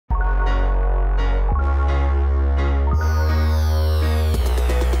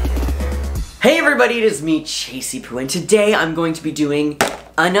Hey everybody, it is me, Chasey Poo, and today I'm going to be doing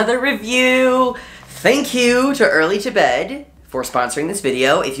another review. Thank you to Early to Bed for sponsoring this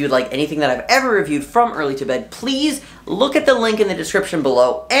video. If you'd like anything that I've ever reviewed from Early to Bed, please look at the link in the description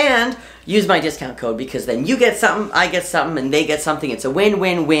below and use my discount code, because then you get something, I get something, and they get something. It's a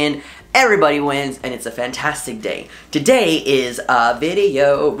win-win-win. Everybody wins, and it's a fantastic day. Today is a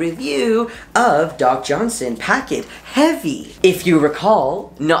video review of Doc Johnson Packet Heavy. If you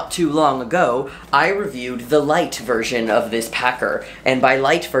recall, not too long ago, I reviewed the light version of this packer. And by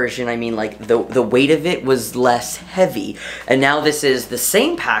light version, I mean like the weight of it was less heavy. And now this is the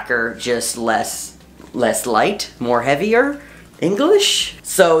same packer, just less light, more heavier. English?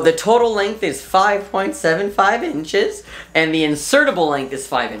 So the total length is 5.75 inches, and the insertable length is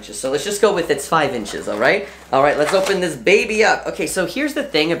 5 inches. So let's just go with it's 5 inches, alright? Alright, let's open this baby up. Okay, so here's the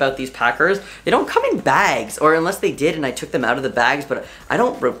thing about these packers. They don't come in bags, or unless they did and I took them out of the bags, but I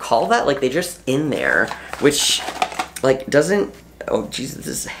don't recall that. Like, they're just in there, which, like, doesn't... Oh, Jesus, this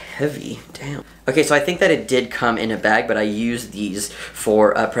is heavy. Damn. Okay, so I think that it did come in a bag, but I used these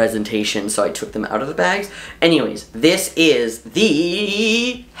for a presentation, so I took them out of the bags. Anyways, this is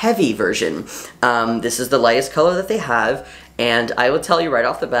the heavy version. This is the lightest color that they have, and I will tell you right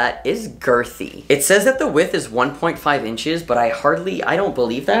off the bat, is girthy. It says that the width is 1.5 inches, but I don't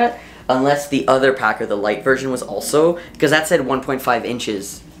believe that, unless the other packer, the light version, was also, because that said 1.5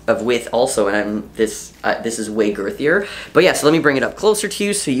 inches of width also, and this is way girthier. But yeah, so let me bring it up closer to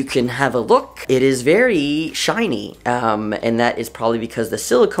you so you can have a look. It is very shiny, and that is probably because the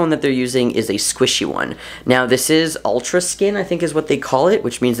silicone that they're using is a squishy one. Now this is ultra skin, I think is what they call it,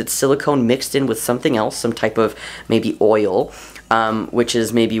 which means it's silicone mixed in with something else, some type of maybe oil. Which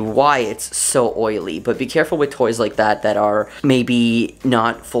is maybe why it's so oily. But be careful with toys like that that are maybe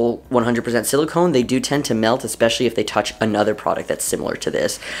not full 100% silicone. They do tend to melt, especially if they touch another product that's similar to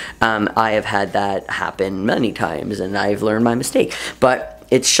this. I have had that happen many times, and I've learned my mistake. But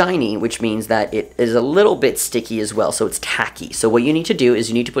it's shiny, which means that it is a little bit sticky as well, so it's tacky. So what you need to do is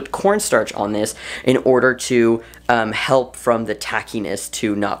you need to put cornstarch on this in order to help from the tackiness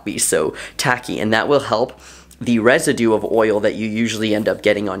to not be so tacky, and that will help the residue of oil that you usually end up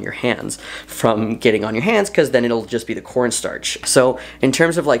getting on your hands from getting on your hands, because then it'll just be the cornstarch. So in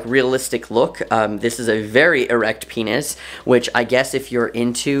terms of like realistic look, this is a very erect penis, which I guess if you're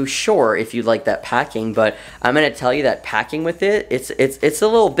into, sure, if you like that packing, but I'm gonna tell you that packing with it, it's a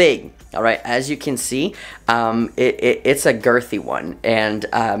little big. All right, as you can see, it's a girthy one, and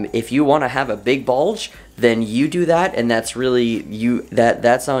if you want to have a big bulge, then you do that, and that's really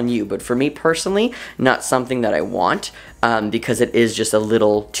that's on you. But for me personally, not something that I want, because it is just a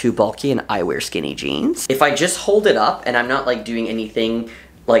little too bulky, and I wear skinny jeans. If I just hold it up and I'm not like doing anything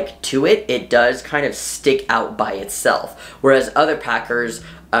like to it, it does kind of stick out by itself, whereas other packers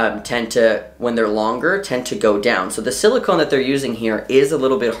tend to, when they're longer, tend to go down. So the silicone that they're using here is a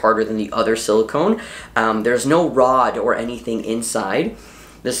little bit harder than the other silicone. There's no rod or anything inside.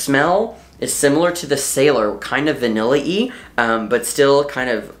 The smell is similar to the Sailor, kind of vanilla-y, but still kind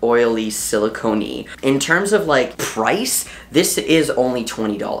of oily, silicone-y. In terms of like price, this is only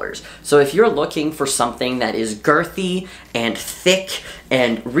 $20. So if you're looking for something that is girthy and thick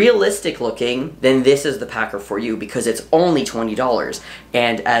and realistic looking, then this is the packer for you, because it's only $20.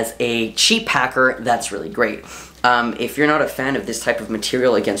 And as a cheap packer, that's really great. If you're not a fan of this type of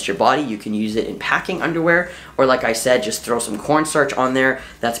material against your body, you can use it in packing underwear, or like I said, just throw some cornstarch on there.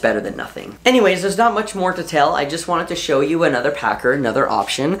 That's better than nothing. Anyways, there's not much more to tell. I just wanted to show you another packer, another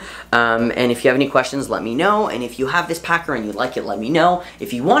option. And if you have any questions, let me know. And if you have this packer and you like it, let me know.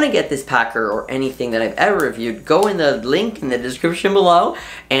 If you want to get this packer or anything that I've ever reviewed, go in the link in the description below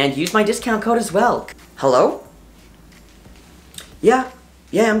and use my discount code as well. Hello? Yeah,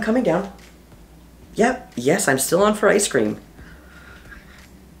 I'm coming down. Yep, yes, I'm still on for ice cream.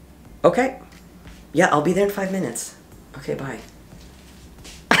 Okay. Yeah, I'll be there in 5 minutes. Okay, bye.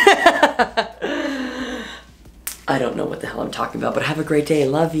 I don't know what the hell I'm talking about, but have a great day.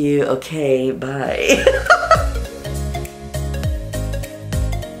 Love you. Okay, bye.